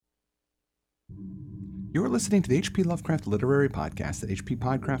You're listening to the H.P. Lovecraft Literary Podcast at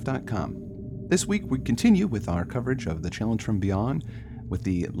hppodcraft.com. This week, we continue with our coverage of The Challenge from Beyond with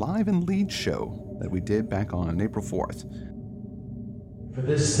the Live in Leeds show that we did back on April 4th. For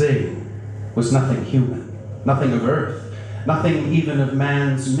this thing was nothing human, nothing of earth, nothing even of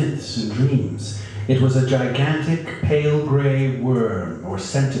man's myths and dreams. It was a gigantic, pale gray worm or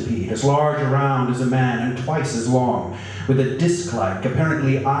centipede, as large around as a man and twice as long, with a disc-like,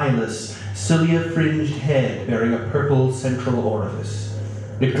 apparently eyeless, cilia-fringed head bearing a purple central orifice.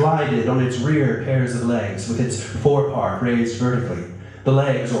 It glided on its rear pairs of legs, with its forepart raised vertically, the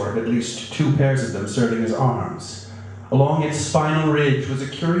legs, or at least two pairs of them, serving as arms. Along its spinal ridge was a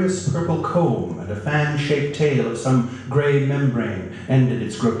curious purple comb, and a fan-shaped tail of some gray membrane ended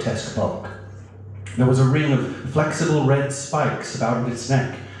its grotesque bulk. There was a ring of flexible red spikes about its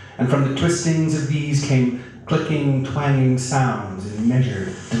neck, and from the twistings of these came clicking, twanging sounds in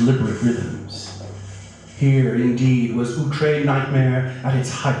measured, deliberate rhythms. Here, indeed, was outre nightmare at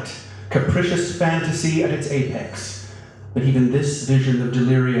its height, capricious fantasy at its apex. But even this vision of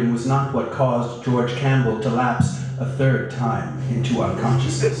delirium was not what caused George Campbell to lapse a third time into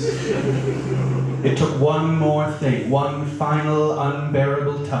unconsciousness. It took one more thing, one final,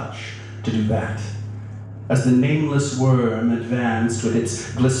 unbearable touch to do that. As the nameless worm advanced with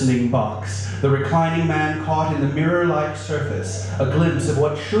its glistening box, the reclining man caught in the mirror-like surface a glimpse of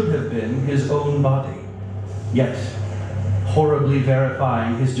what should have been his own body. Yet, horribly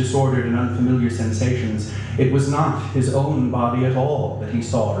verifying his disordered and unfamiliar sensations, it was not his own body at all that he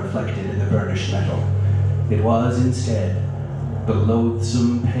saw reflected in the burnished metal. It was, instead, the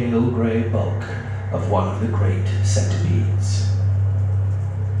loathsome pale gray bulk of one of the great centipedes.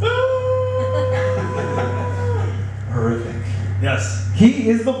 Horrific. Yes.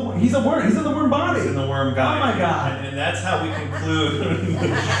 He's a worm. He's in the worm body. He's in the worm guy. Oh my God. And that's how we conclude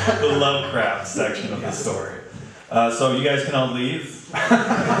the Lovecraft section of the story. So you guys can all leave.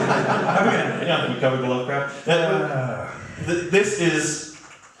 Yeah, we covered the Lovecraft. This is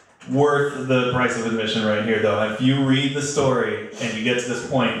worth the price of admission right here, though. If you read the story and you get to this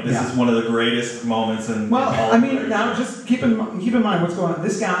point, this is one of the greatest moments in all I mean, now just keep in mind what's going on.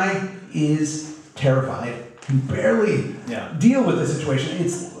 This guy is terrified. Can barely deal with the situation.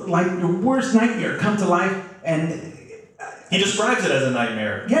 It's like your worst nightmare come to life, and he describes it as a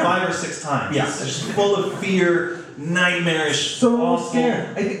nightmare 5 or 6 times. Yeah. It's just full of fear, nightmarish, so awful.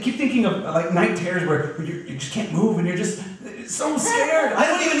 scared. I keep thinking of like night terrors where you just can't move and you're just so scared. I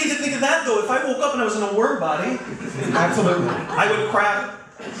don't even need to think of that, though. If I woke up and I was in a worm body, absolutely, I would crap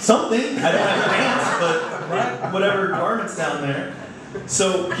something. I don't have pants, but whatever garments down there.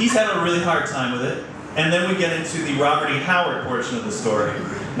 So he's having a really hard time with it. And then we get into the Robert E. Howard portion of the story.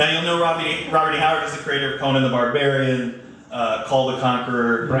 Now you'll know Robert E. Howard is the creator of Conan the Barbarian, Call the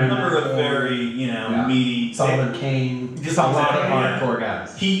Conqueror, a number of very, meaty... Solomon Kane, just a lot of hardcore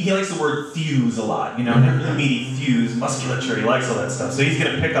guys. He likes the word thews a lot, really meaty thews, musculature, he likes all that stuff. So he's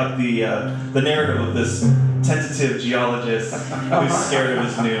going to pick up the narrative of this tentative geologist who's scared of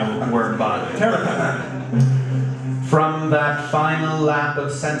his new worm body. From that final lap of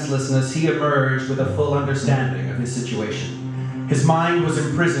senselessness, he emerged with a full understanding of his situation. His mind was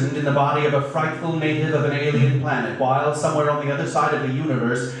imprisoned in the body of a frightful native of an alien planet, while somewhere on the other side of the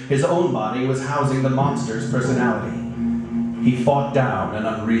universe, his own body was housing the monster's personality. He fought down an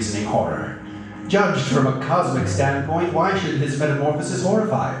unreasoning horror. Judged from a cosmic standpoint, why should his metamorphosis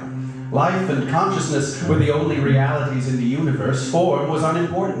horrify him? Life and consciousness were the only realities in the universe. Form was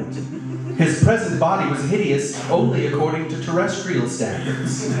unimportant. His present body was hideous only according to terrestrial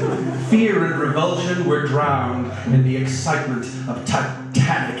standards. Fear and revulsion were drowned in the excitement of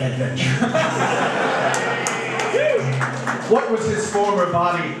titanic adventure. What was his former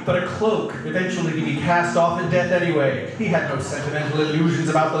body but a cloak, eventually to be cast off in death anyway? He had no sentimental illusions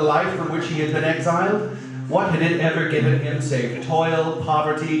about the life from which he had been exiled. What had it ever given him save toil,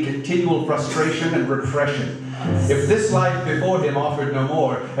 poverty, continual frustration, and repression? If this life before him offered no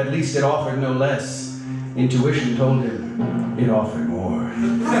more, at least it offered no less. Intuition told him it offered more.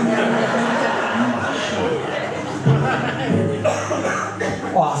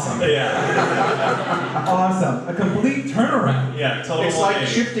 Awesome. Yeah. Awesome. A complete turnaround. Yeah, totally. It's like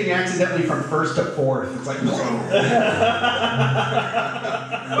shifting accidentally from first to fourth. It's like,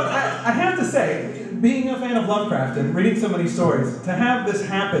 I have to say, being a fan of Lovecraft and reading so many stories, to have this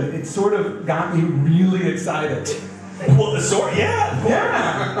happen, it sort of got me really excited. Well, the story,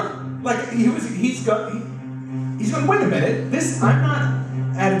 yeah. Like he's going. Wait a minute. I'm not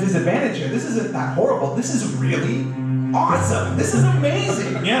at a disadvantage here. This isn't that horrible. This is really awesome. This is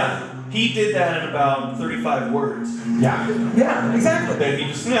amazing. Yeah. He did that in about 35 words. Yeah, exactly. That he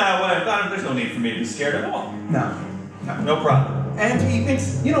just, there's no need for me to be scared at all. No problem. And he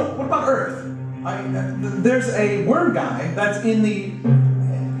thinks, what about Earth? There's a worm guy that's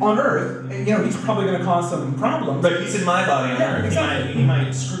on Earth. He's probably going to cause some problems. But he's in my body on Earth. Exactly. He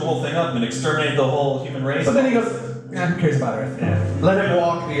might screw the whole thing up and exterminate the whole human race. But then he goes, who cares about Earth? Yeah. Let him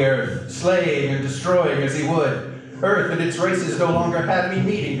walk the earth, slaying and destroying as he would. Earth and its races no longer had any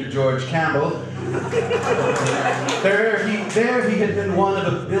meaning to George Campbell. There he had been one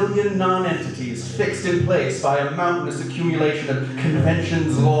of a billion non-entities fixed in place by a mountainous accumulation of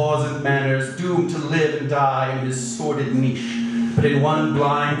conventions, laws, and manners, doomed to live and die in his sordid niche. But in one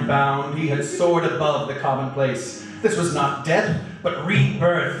blind bound, he had soared above the commonplace. This was not death, but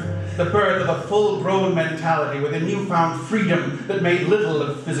rebirth. The birth of a full-grown mentality with a newfound freedom that made little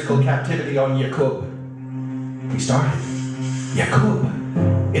of physical captivity on Yakub. He started. Yakub.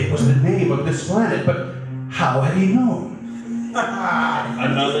 It was the name of this planet, but how had he known?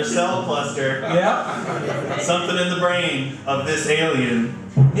 Another cell cluster. Yeah. Something in the brain of this alien.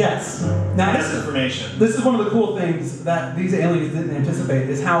 Yes. Now has information. This is one of the cool things that these aliens didn't anticipate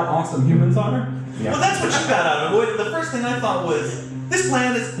is how awesome humans are. Yeah. Well, that's what you got out of it. The first thing I thought was, this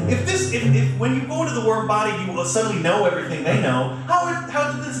planet is, if when you go into the worm body, you will suddenly know everything they know, how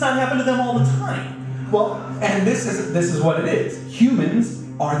did this not happen to them all the time? Well, and this is what it is. Humans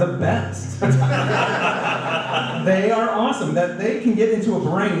are the best. They are awesome. That they can get into a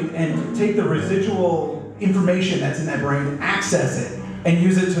brain and take the residual information that's in that brain, access it, and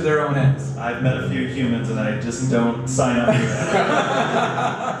use it to their own ends. I've met a few humans and I just don't sign up for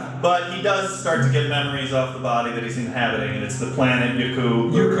that. But he does start to get memories off the body that he's inhabiting, and it's the planet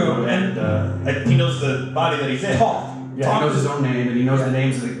Yakub. And he knows the body that he's in. Talk. Yeah, he knows his own name, and he knows the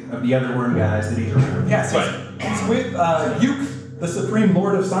names of the other worm guys that he's around. Yes, he's with Yuke, the Supreme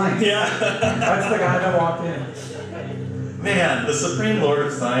Lord of Science. Yeah. That's the guy that walked in. Man, the Supreme Lord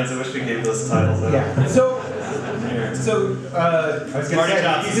of Science, I wish we gave those titles out. Yeah. So I was going to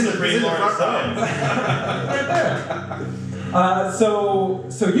say, he's the Supreme Lord of Science. Right there. So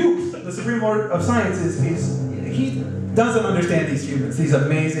Yuke, the Supreme Lord of Science, he doesn't understand these humans, these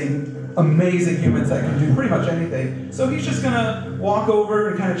amazing humans that can do pretty much anything. So he's just gonna walk over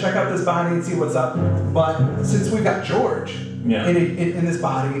and kind of check out this body and see what's up. But since we've got George in this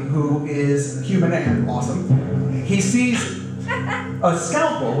body, who is human and awesome, he sees a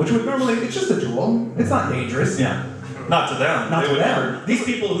scalpel, which would normally, it's just a tool. It's not dangerous. Yeah. Not to them. Not to them. These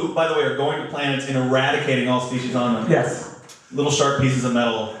people who, by the way, are going to planets and eradicating all species on them. Yes. Little sharp pieces of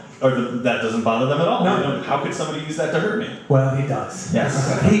metal, that doesn't bother them at all. No. How could somebody use that to hurt me? Well, he does.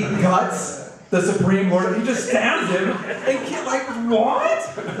 Yes. He cuts the Supreme Lord. He just stabs him. And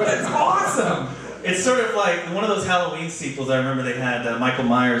what? That's awesome. It's sort of like one of those Halloween sequels. I remember they had Michael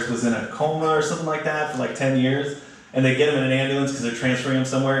Myers was in a coma or something like that for like 10 years. And they get him in an ambulance because they're transferring him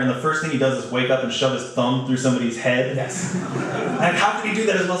somewhere. And the first thing he does is wake up and shove his thumb through somebody's head. Yes. And how can he do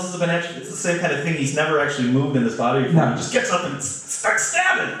that? His muscles have been actually, it's the same kind of thing. He's never actually moved in this body before. No. He just gets up and starts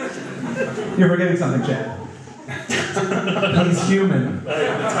stabbing. You're forgetting something, Chad. He's human.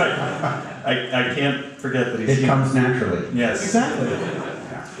 That's right. I can't forget that he's It human. comes naturally. Yes. Exactly.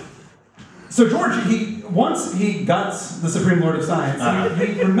 So George, once he guts the Supreme Lord of Science,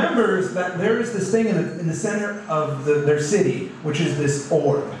 he remembers that there is this thing in the center of their city, which is this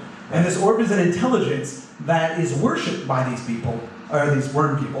orb. And this orb is an intelligence that is worshipped by these people, or these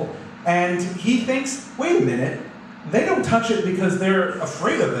worm people. And he thinks, wait a minute, they don't touch it because they're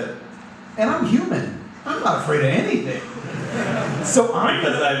afraid of it. And I'm human. I'm not afraid of anything. So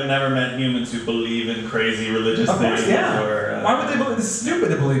because I've never met humans who believe in crazy religious things. Yeah. Or, why would they believe this? Is stupid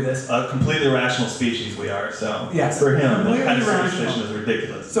to believe this. A completely irrational species we are, so yes, for him, that kind of irrational. superstition is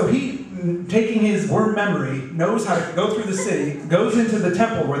ridiculous. So he, taking his worm memory, knows how to go through the city, goes into the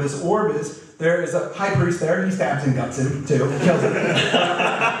temple where this orb is. There is a high priest there. He stabs and guts him, too. Kills him.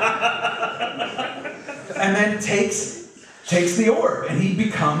 And then takes the orb, and he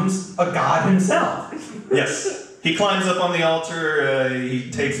becomes a god himself. Yes. He climbs up on the altar, he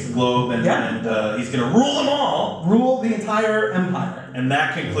takes the globe, and he's going to rule them all. Rule the entire empire. And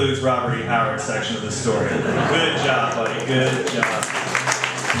that concludes Robert E. Howard's section of the story. Good job, buddy. Good job.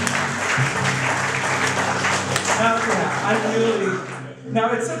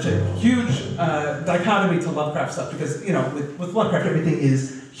 Now it's such a huge dichotomy to Lovecraft stuff because, with Lovecraft everything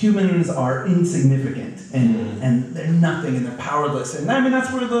is humans are insignificant and they're nothing and they're powerless. And I mean,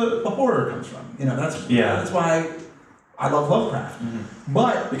 that's where the horror comes from. That's why I love Lovecraft. Mm-hmm.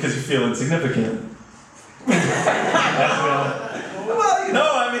 But because you feel insignificant.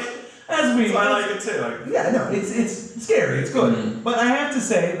 I like it too. Yeah, no, it's scary. It's good. Mm-hmm. But I have to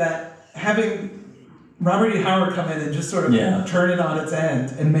say that having Robert E. Howard come in and just sort of turn it on its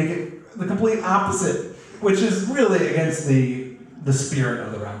end and make it the complete opposite, which is really against the spirit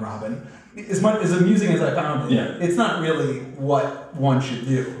of the round robin. As much as amusing as I found it, it's not really what one should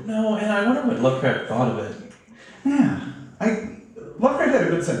do. No, and I wonder what Lovecraft thought of it. Yeah, Lovecraft had a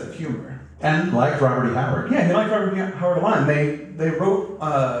good sense of humor. And liked Robert E. Howard. Yeah, he liked Robert E. Howard a lot. And they wrote,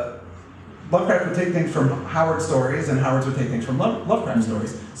 Lovecraft would take things from Howard stories, and Howard would take things from Lovecraft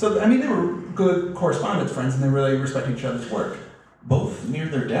stories. So, I mean, they were good correspondence friends, and they really respected each other's work. Both near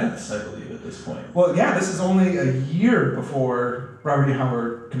their deaths, I believe, at this point. Well, yeah, this is only a year before Robert E.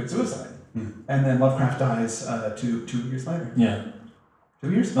 Howard commits suicide. And then Lovecraft dies 2 years later. Yeah.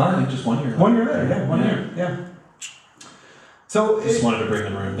 2 years? No, I think just 1 year. 1 year later, yeah, 1 year, yeah. So just wanted to bring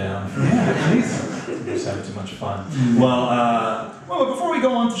the room down. Yeah, please. Just having too much fun. Well, before we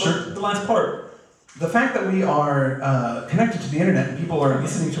go on to the last part, the fact that we are connected to the internet and people are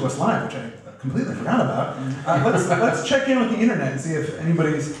listening to us live, which I completely forgot about, let's check in with the internet and see if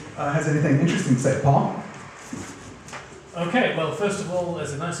anybody has anything interesting to say. Paul? Okay, well, first of all,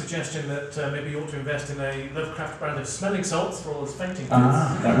 there's a nice suggestion that maybe you ought to invest in a Lovecraft brand of smelling salts for all those fainting fits.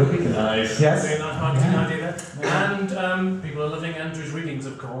 That would be good. nice. Yes. Very nice marketing idea there. And people are loving Andrew's readings,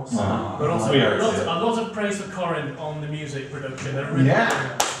 of course. But also a lot of praise for Corin on the music production. They're really Yeah.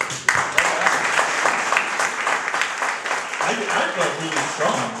 I felt really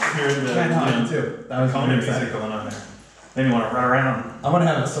strong hearing the too. That was Corin really music exciting. going on there. Made me want to run around. I want to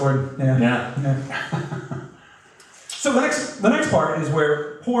have a sword. Yeah. So the next part is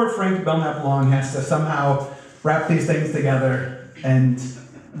where poor Frank Belknap Long has to somehow wrap these things together and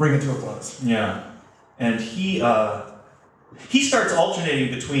bring it to a close. Yeah, and he starts alternating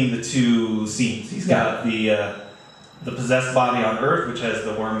between the two scenes. He's got the possessed body on Earth, which has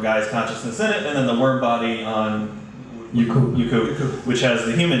the worm guy's consciousness in it, and then the worm body on Yuku, which has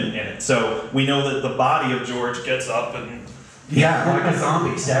the human in it. So we know that the body of George gets up and like a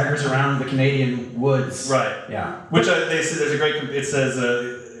zombie, staggers around the Canadian woods. right. Yeah. Which they say there's a great. It says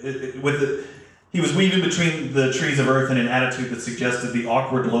he was weaving between the trees of Earth in an attitude that suggested the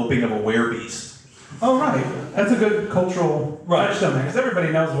awkward loping of a werebeast. Oh, right. That's a good cultural touchstone there, because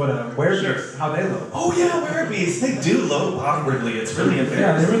everybody knows what a werebeast, how they look. Oh yeah, werebeasts. They do lope awkwardly. It's really embarrassing.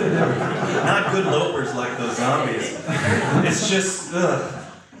 Yeah, they really do. Not good lopers like those zombies. It's just, ugh.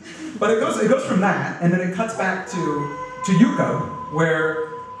 But it goes from that, and then it cuts back to Yuko,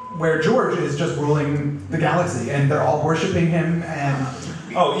 where George is just ruling the galaxy, and they're all worshiping him, and...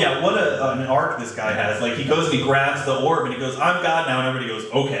 Oh yeah, what an arc this guy has. Like, he goes and he grabs the orb, and he goes, I'm God now, and everybody goes,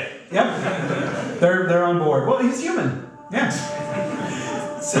 okay. Yep. They're on board. Well, he's human. Yes.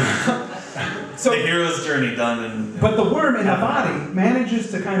 So the hero's journey done. And but the worm in the body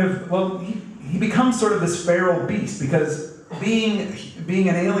manages to kind of, well, he becomes sort of this feral beast, because being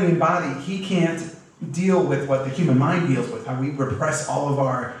an alien body, he can't deal with what the human mind deals with, how we repress all of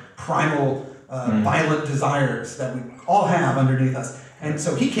our primal violent desires that we all have underneath us. And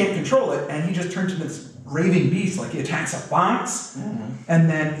so he can't control it, and he just turns into this raving beast. Like, he attacks a fox, and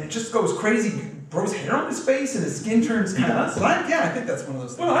then it just goes crazy, grows hair on his face, and his skin turns kind of black. Yeah, I think that's one of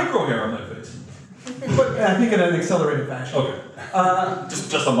those things. well, I grow hair on my face. But I think in an accelerated fashion. Okay.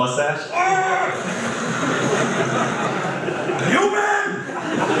 Just a mustache? Human!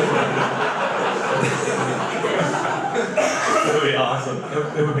 That would be awesome.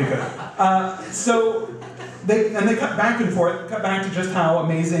 It would be good. So they cut back and forth, cut back to just how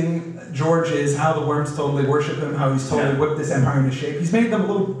amazing George is, how the worms totally worship him, how he's totally whipped this empire into shape. He's made them a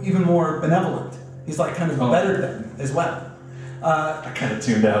little even more benevolent. He's like kind of better than as well. I kind of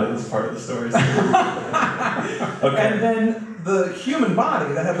tuned out at this part of the story. Okay. And then the human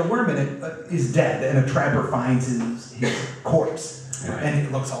body that had the worm in it is dead, and a trapper finds his corpse. Right. And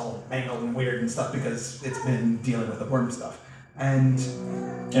it looks all mangled and weird and stuff because it's been dealing with the worm stuff. And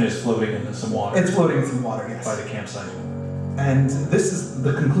it's floating into some water. it's floating in some water, yes. By the campsite. And this is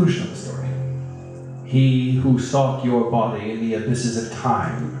the conclusion of the story. He who sought your body in the abysses of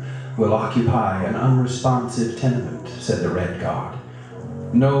time will occupy an unresponsive tenement, said the Red God.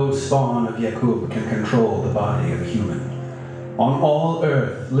 No spawn of Yakub can control the body of a human. On all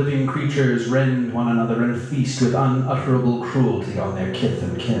earth, living creatures rend one another and feast with unutterable cruelty on their kith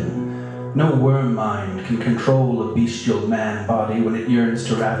and kin. No worm mind can control a bestial man body when it yearns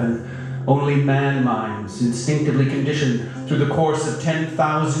to raven. Only man minds, instinctively conditioned through the course of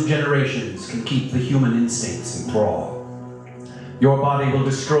 10,000 generations, can keep the human instincts in thrall. Your body will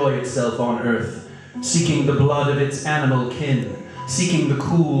destroy itself on earth, seeking the blood of its animal kin, seeking the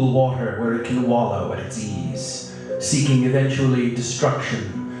cool water where it can wallow at its ease, seeking eventually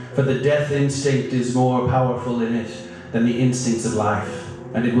destruction, for the death instinct is more powerful in it than the instincts of life.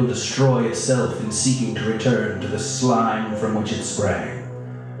 and it will destroy itself in seeking to return to the slime from which it sprang.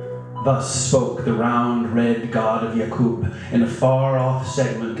 Thus spoke the round red god of Yakub in a far-off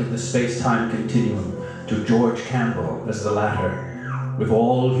segment of the space-time continuum to George Campbell as the latter, with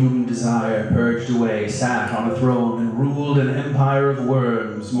all human desire purged away, sat on a throne and ruled an empire of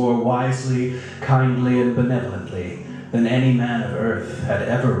worms more wisely, kindly, and benevolently than any man of earth had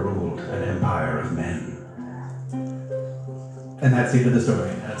ever ruled an empire of men. And that's the end of the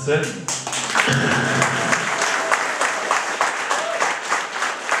story. That's it.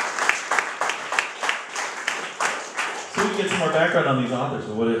 So we can get some more background on these authors.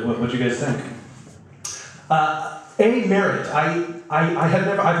 What do you guys think? A. Merritt.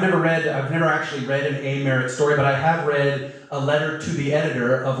 I've never actually read an A. Merritt story, but I have read a letter to the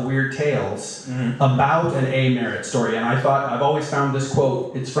editor of Weird Tales about an A. Merritt story, and I've always found this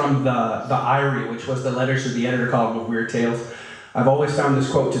quote. It's from the Eyrie, which was the letters to the editor column of Weird Tales. I've always found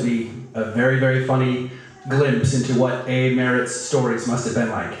this quote to be a very, very funny glimpse into what A. Merritt's stories must have been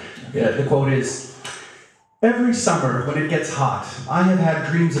like. The quote is, "Every summer when it gets hot, I have had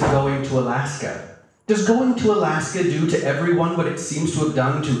dreams of going to Alaska. Does going to Alaska do to everyone what it seems to have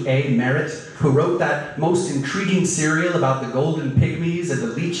done to A. Merritt, who wrote that most intriguing serial about the golden pygmies and the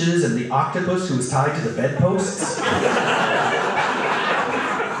leeches and the octopus who was tied to the bedposts?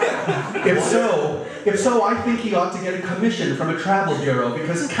 If so, I think he ought to get a commission from a travel bureau,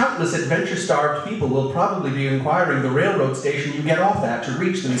 because countless adventure-starved people will probably be inquiring the railroad station you get off at to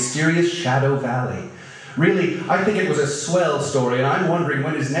reach the mysterious Shadow Valley. Really, I think it was a swell story, and I'm wondering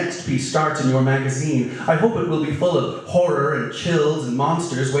when his next piece starts in your magazine. I hope it will be full of horror and chills and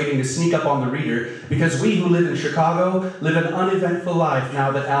monsters waiting to sneak up on the reader, because we who live in Chicago live an uneventful life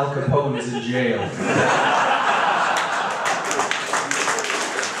now that Al Capone is in jail."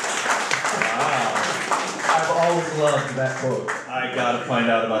 I've always loved that quote. I gotta find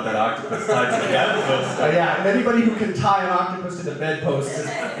out about that octopus tied to the bedpost. Yeah, and anybody who can tie an octopus to the bedpost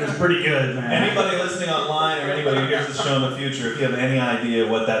is pretty good, man. Anybody listening online or anybody who hears this show in the future, if you have any idea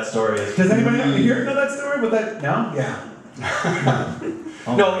what that story is. Does anybody know that story? No? Yeah.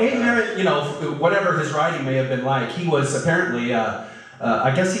 No, A. Merritt, whatever his writing may have been like, he was apparently,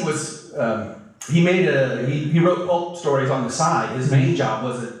 I guess he was, he wrote pulp stories on the side. His main job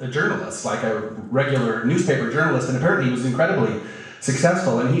was a journalist, like a regular newspaper journalist, and apparently he was incredibly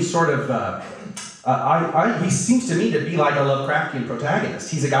successful, and he's sort of, he seems to me to be like a Lovecraftian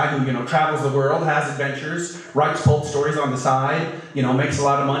protagonist. He's a guy who, travels the world, has adventures, writes pulp stories on the side, makes a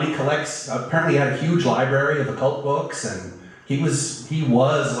lot of money, apparently had a huge library of occult books, and he was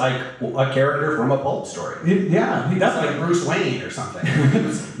like a character from a pulp story. Yeah, he That's definitely. like Bruce Wayne or something.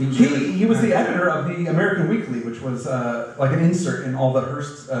 He was the editor of the American Weekly, which was like an insert in all the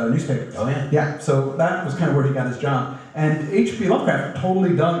Hearst newspapers. Oh, yeah. Yeah, so that was kind of where he got his job. And H.P. Lovecraft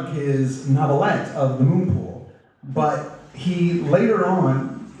totally dug his novelette of The Moon Pool, but he later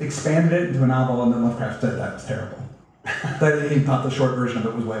on expanded it into a novel, and then Lovecraft said that was terrible. That he thought the short version of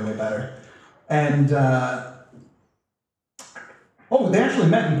it was way, way better. And they actually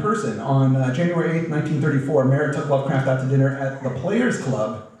met in person on January 8th, 1934. Merritt took Lovecraft out to dinner at the Players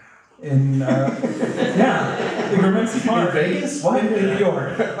Club in Gramercy Park. In Vegas? What? In New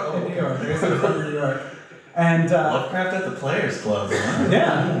York. In New York. I guess it was in New York. And Lovecraft at the Players Club. Huh?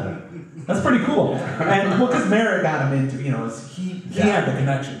 yeah, that's pretty cool. And because Merritt got him into, he had the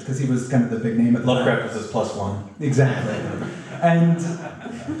connections because he was kind of the big name at the Lovecraft time. was his +1. Exactly. And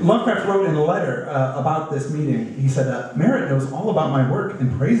Lovecraft wrote in a letter about this meeting. He said, "Merritt knows all about my work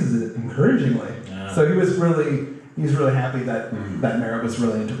and praises it encouragingly." Yeah. So he was really happy that Merritt was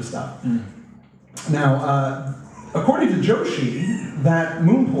really into the stuff. Now, according to Joshi, that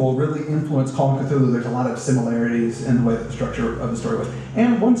Moonpool really influenced Call of Cthulhu. There's a lot of similarities in the way that the structure of the story was.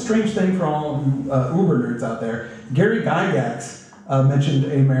 And one strange thing for all you Uber nerds out there, Gary Gygax mentioned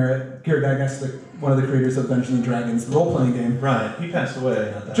A. Merritt. Gary Gygax, one of the creators of Dungeons and Dragons role-playing game. Right, he passed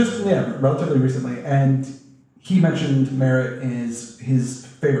away. Not that Relatively recently. And he mentioned Merritt is his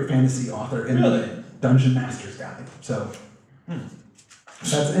favorite fantasy author in the Dungeon Master's Guide. So,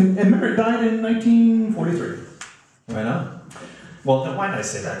 and Merritt died in 1943. Right on. Well, then why did I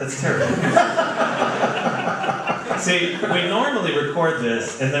say that? That's terrible. See, we normally record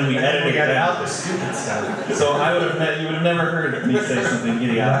this and then we edit it out. the stupid stuff. So you would have never heard me say something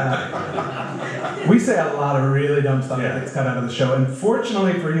idiotic. We say a lot of really dumb stuff Yeah. that gets cut out of the show, and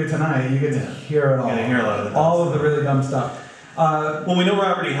fortunately for you tonight, you get to hear it all. You get to hear a lot of the dumb all of the really dumb stuff. Well, we know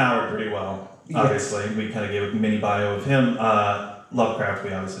Robert E. Howard pretty well, obviously. We kind of gave a mini bio of him. Lovecraft,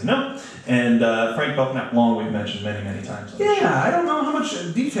 we obviously know. And Frank Belknap Long, we've mentioned many, many times. Yeah, I don't know how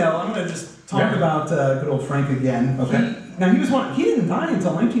much detail. I'm going to just talk about good old Frank again. Okay. now he was one. He didn't die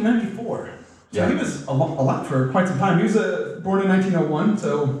until 1994. So he was alive for quite some time. He was born in 1901,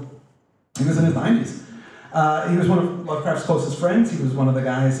 so he was in his 90s. He was one of Lovecraft's closest friends. He was one of the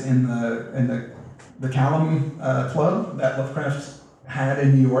guys in the Callum Club that Lovecraft had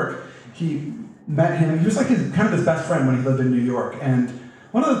in New York. He met him. He was like kind of his best friend when he lived in New York. And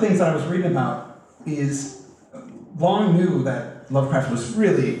one of the things that I was reading about is Long knew that Lovecraft was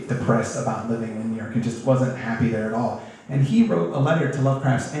really depressed about living in New York. He just wasn't happy there at all. And he wrote a letter to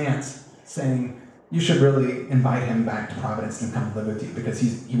Lovecraft's aunts saying, you should really invite him back to Providence and come live with you because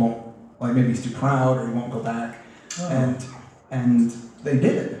he won't, like maybe he's too proud or he won't go back. Oh. And they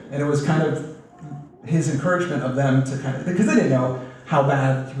did. And it was kind of his encouragement of them to kind of, because they didn't know how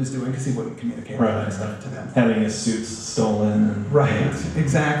bad he was doing because he wouldn't communicate all that stuff to them. Having his suits stolen. Right,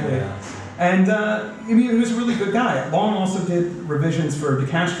 exactly. Yeah. And I mean, he was a really good guy. Long also did revisions for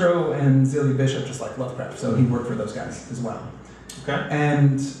DeCastro and Zelia Bishop, just like Lovecraft, so he worked for those guys as well. Okay.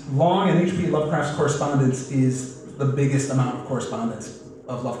 And Long and H.P. Lovecraft's correspondence is the biggest amount of correspondence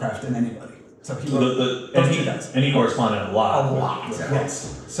of Lovecraft in anybody. So he wrote those two guys. And he corresponded a lot. A lot,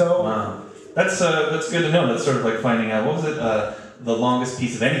 yes. So wow. That's good to know. That's sort of like finding out, what was it? The longest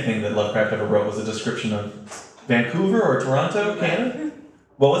piece of anything that Lovecraft ever wrote was a description of Vancouver or Toronto, Canada?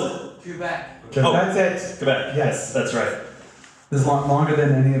 What was it? Quebec. Oh, that's it. Quebec. Yes, that's right. This is longer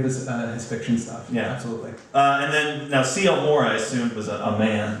than any of his fiction stuff. Yeah, absolutely. And then now C.L. Moore, I assumed was a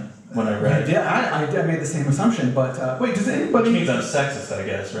man when I read. Yeah, I made the same assumption, but wait, does anybody? Which means I'm sexist, I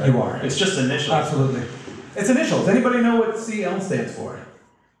guess, right? You are. It's just initials. Absolutely. It's initials. Anybody know what CL stands for?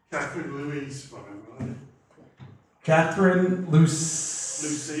 Catherine Louise, Catherine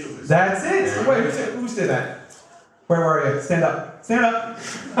Lucille. That's it. Wait, who did that? Where are you? Stand up. Stand up.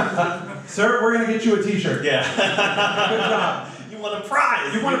 Sir, we're going to get you a t-shirt. Yeah. Good job. You want a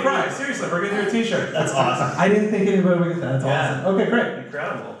prize. You want a prize. Seriously, we're going to get you a t-shirt. That's awesome. I didn't think anybody would get that. That's awesome. Okay, great.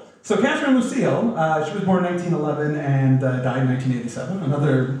 Incredible. So Catherine Lucille, she was born in 1911 and died in 1987.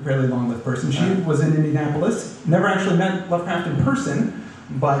 Another fairly long-lived person. She was in Indianapolis. Never actually met Lovecraft in person,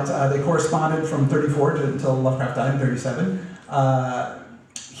 but they corresponded from 34 until Lovecraft died in 37.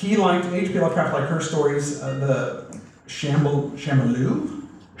 He liked, H.P. Lovecraft liked her stories, the Chamallow?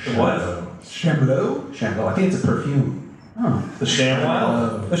 The what? Chamallow? I think it's a perfume. Oh. The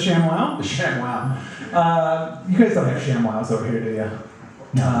ShamWow? The ShamWow? The ShamWow. You guys don't have ShamWows over here, do you?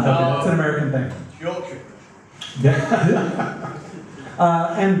 No. It's an American thing. Yorkshire. Yeah.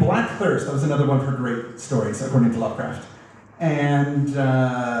 And Black Thirst, that was another one of her great stories, according to Lovecraft. And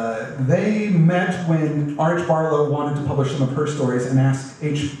they met when R.H. Barlow wanted to publish some of her stories and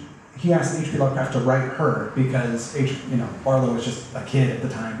he asked H.P. Lovecraft to write her because Barlow was just a kid at the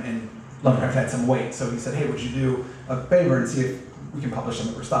time and Lovecraft had some weight. So he said, hey, would you do a favor and see if we can publish some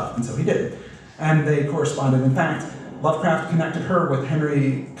of her stuff? And so he did. And they corresponded. In fact, Lovecraft connected her with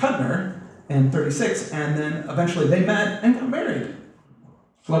Henry Kuttner in 36, and then eventually they met and got married.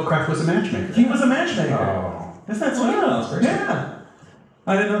 Lovecraft was a matchmaker. He was a matchmaker. Oh. Isn't that sweet? Wow, Yeah.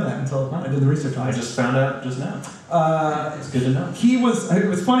 I didn't know that until I did the research on it. I just found out just now. It's good to know. It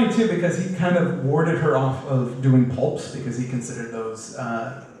was funny too because he kind of warded her off of doing pulps because he considered those,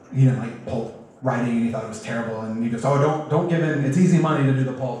 he didn't like pulp writing and he thought it was terrible and he goes, oh, don't give in, it's easy money to do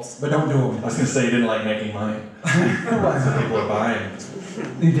the pulps, but don't do them. I was going to say he didn't like making money. So people are buying.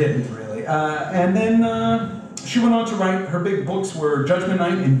 He didn't really. And then she went on to write, her big books were Judgment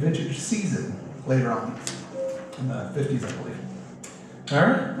Night and Vintage Season later on, in the 50s, I believe. All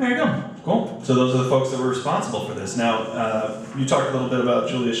right, there you go. Cool. So those are the folks that were responsible for this. Now, you talked a little bit about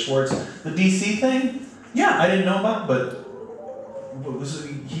Julius Schwartz. The DC thing? Yeah. I didn't know about, but was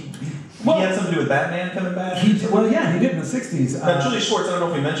it, he had something to do with Batman coming back? He did in the 60s. Julius Schwartz, I don't know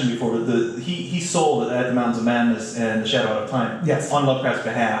if we mentioned before, but he sold at the Mountains of Madness and The Shadow Out of Time on Lovecraft's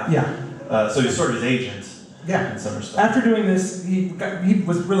behalf. Yeah. So he's sort of his agent. Yeah. In some respects. After doing this, he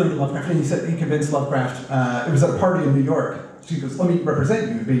was really into Lovecraft, and he said he convinced Lovecraft. It was at a party in New York. She goes, "Let me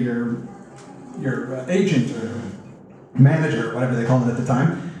represent you, be your agent or manager, or whatever they called it at the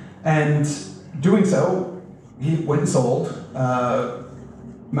time." And doing so, he went and sold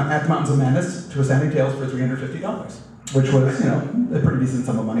At the Mountains of Madness to Ascending Tales for $350, which was a pretty decent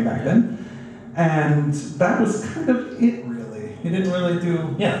sum of money back then. And that was kind of it, really. He didn't really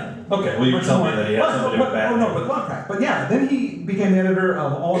do. Yeah. Okay, well, you can tell me that he had something to do with Batman. Oh, no, with Lovecraft. But yeah, then he became the editor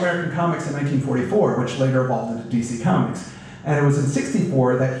of All American Comics in 1944, which later evolved into DC Comics. And it was in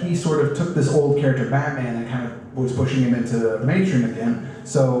 64 that he sort of took this old character, Batman, and kind of was pushing him into the mainstream again.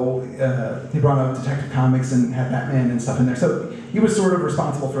 So he brought out Detective Comics and had Batman and stuff in there. So he was sort of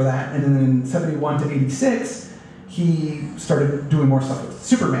responsible for that. And then in 71 to 86, he started doing more stuff with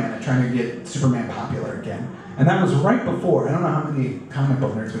Superman and trying to get Superman popular again. And that was right before, I don't know how many comic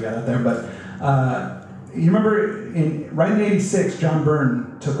book nerds we got out there, but you remember right in '86, John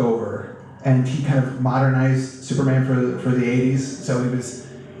Byrne took over and he kind of modernized Superman for the '80s. So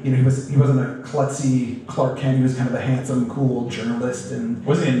he wasn't a klutzy Clark Kent. He was kind of a handsome, cool journalist. And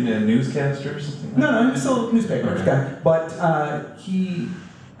was he a newscaster or something? No, he was still a newspaper guy. But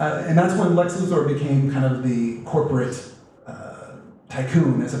and that's when Lex Luthor became kind of the corporate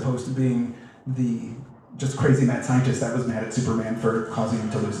tycoon, as opposed to being the just crazy mad scientist that was mad at Superman for causing him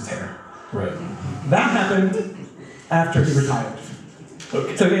to lose his hair. Right. That happened after he retired.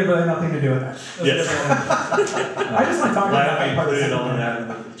 Okay. So he had really nothing to do with that. Yes. I just like talking about that part of included all of that in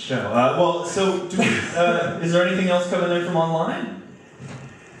the show. So is there anything else coming in from online?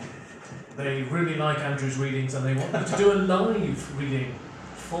 They really like Andrew's readings, and they want you to do a live reading,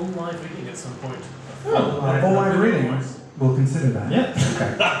 full live reading at some point. A full live reading. We'll consider that. Yeah.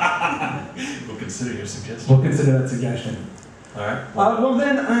 Okay. We'll consider your suggestion. We'll consider that suggestion. All right. Well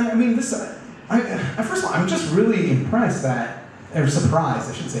then, first of all, I'm just really impressed or surprised,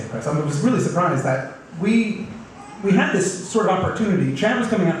 I shouldn't say impressed. I was really surprised that we had this sort of opportunity. Chad was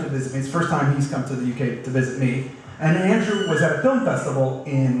coming out to visit me. It's the first time he's come to the UK to visit me. And Andrew was at a film festival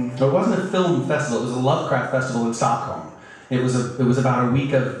in... So it wasn't a film festival, it was a Lovecraft festival in Stockholm. It was about a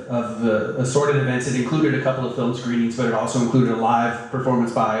week of assorted events. It included a couple of film screenings, but it also included a live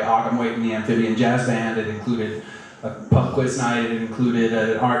performance by Ogham Waite and the Amphibian Jazz Band. It included a pub quiz night. It included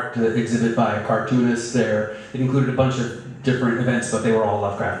an art exhibit by a cartoonist there. It included a bunch of different events, but they were all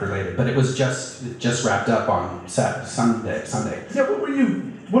Lovecraft related. But it just wrapped up on Sunday. Yeah, what were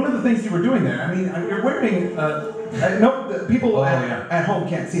you... One of the things you were doing there, I mean, you're wearing... people at home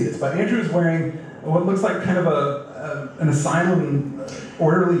can't see this, but Andrew's wearing what looks like kind of an asylum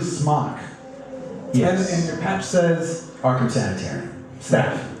orderly smock. Yes. And your patch says... Arkham Sanitarium.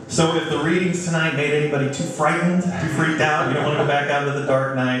 Staff. So if the readings tonight made anybody too frightened, too freaked out, you don't want to go back out into the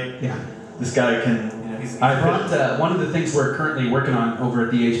dark night, Yeah. this guy can... I brought one of the things we're currently working on over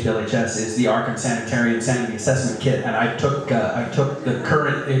at the HPLHS is the Arkham Sanitarium Sanity Assessment Kit, and I took the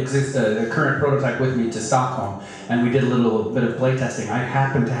current prototype with me to Stockholm, and we did a little bit of play testing. I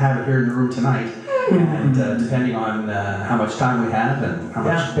happen to have it here in the room tonight, and depending on how much time we have and how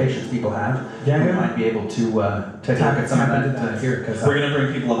much patience people have, we might be able to take a look at some of that here. We're going to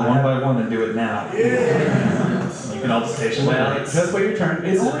bring people up one by one and do it now. You can all just take Just wait your turn.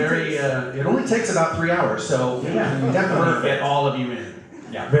 It only takes about 3 hours, so we definitely get all of you in.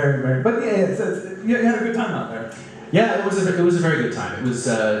 Yeah, very, very. But you had a good time out there. Yeah, it was a very good time. It was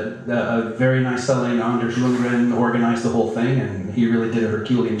a very nice fellow named Anders Lundgren organized the whole thing, and he really did a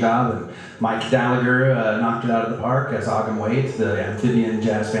Herculean job. And Mike Gallagher knocked it out of the park as Ogham Waite. The Amphibian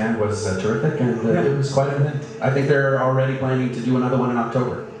Jazz Band was terrific, and it was quite an event. I think they're already planning to do another one in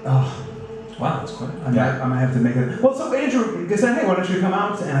October. Oh. Wow, that's quite... I might have to make it... Well, so Andrew said, hey, why don't you come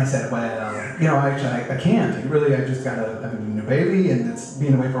out? And I said, well, I can't. Really, I just got a new baby, and it's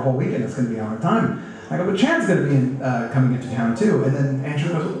being away for a whole weekend. It's going to be a hard time. I go, but Chad's going to be coming into town, too. And then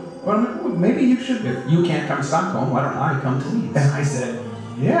Andrew goes, well, maybe you should... If you can't come to Stockholm, why don't I come to Leeds? And I said,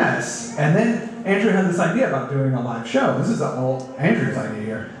 yes. And then Andrew had this idea about doing a live show. This is all Andrew's idea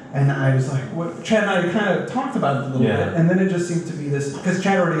here. And I was like, Chad and I kind of talked about it a little bit, and then it just seemed to be this, because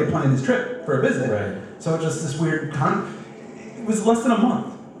Chad already had planned his trip for a visit, so it just this weird it was less than a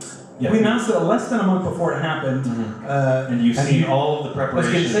month. Yeah. We announced it less than a month before it happened. Mm-hmm. And you've seen all of the preparation.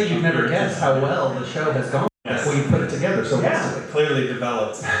 I was going to say, you've never guessed how well the show has gone before you put it together so hastily. Clearly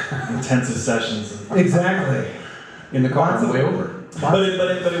developed intensive sessions. Exactly. In the car on the way over. But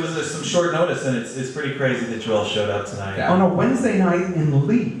it was some short notice, and it's pretty crazy that you all showed up tonight. Yeah. On a Wednesday night in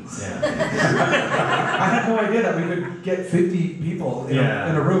Leeds. Yeah. I had no idea that we could get 50 people in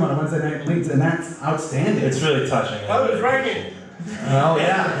a room on a Wednesday night in Leeds, and that's outstanding. It's really touching. Oh, it was raining. Oh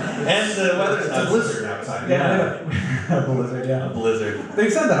yeah, and the weather's a blizzard outside. Yeah. A blizzard. Yeah. A blizzard. They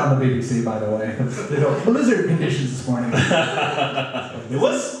said that on the BBC, by the way. Blizzard conditions this morning. It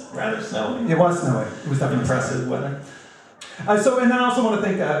was rather snowy. It was snowy. It was definitely impressive weather. And then I also want to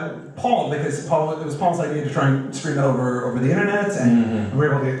thank Paul, because it was Paul's idea to try and stream it over the internet, and we were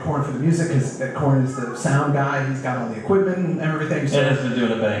able to get Corin for the music, because Corin is the sound guy. He's got all the equipment and everything. So. And has been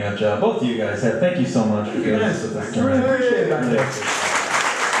doing a bang-up job. Both of you guys have. Thank you so much for doing this with us. I really appreciate it.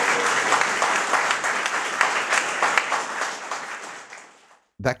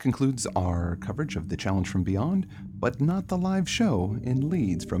 That concludes our coverage of the Challenge from Beyond, but not the live show in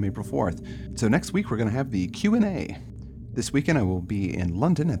Leeds from April 4th. So next week we're going to have the Q&A. This weekend I will be in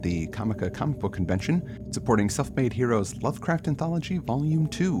London at the Comica Comic Book Convention, supporting Self-Made Heroes Lovecraft Anthology Volume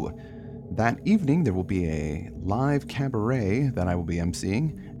 2. That evening, there will be a live cabaret that I will be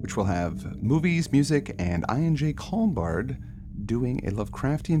emceeing, which will have movies, music, and I.N.J. Kalmbard doing a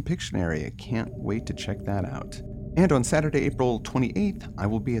Lovecraftian Pictionary. I can't wait to check that out. And on Saturday, April 28th, I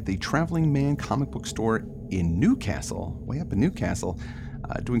will be at the Traveling Man comic book store in Newcastle, way up in Newcastle,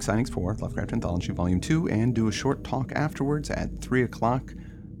 doing signings for Lovecraft Anthology Volume 2 and do a short talk afterwards at 3 o'clock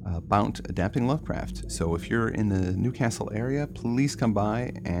about adapting Lovecraft. So if you're in the Newcastle area, please come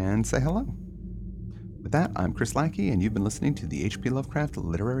by and say hello. With that, I'm Chris Lackey, and you've been listening to the H.P. Lovecraft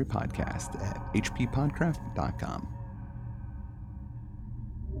Literary Podcast at hppodcraft.com.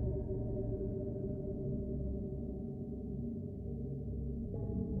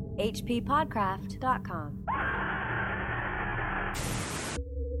 hppodcraft.com.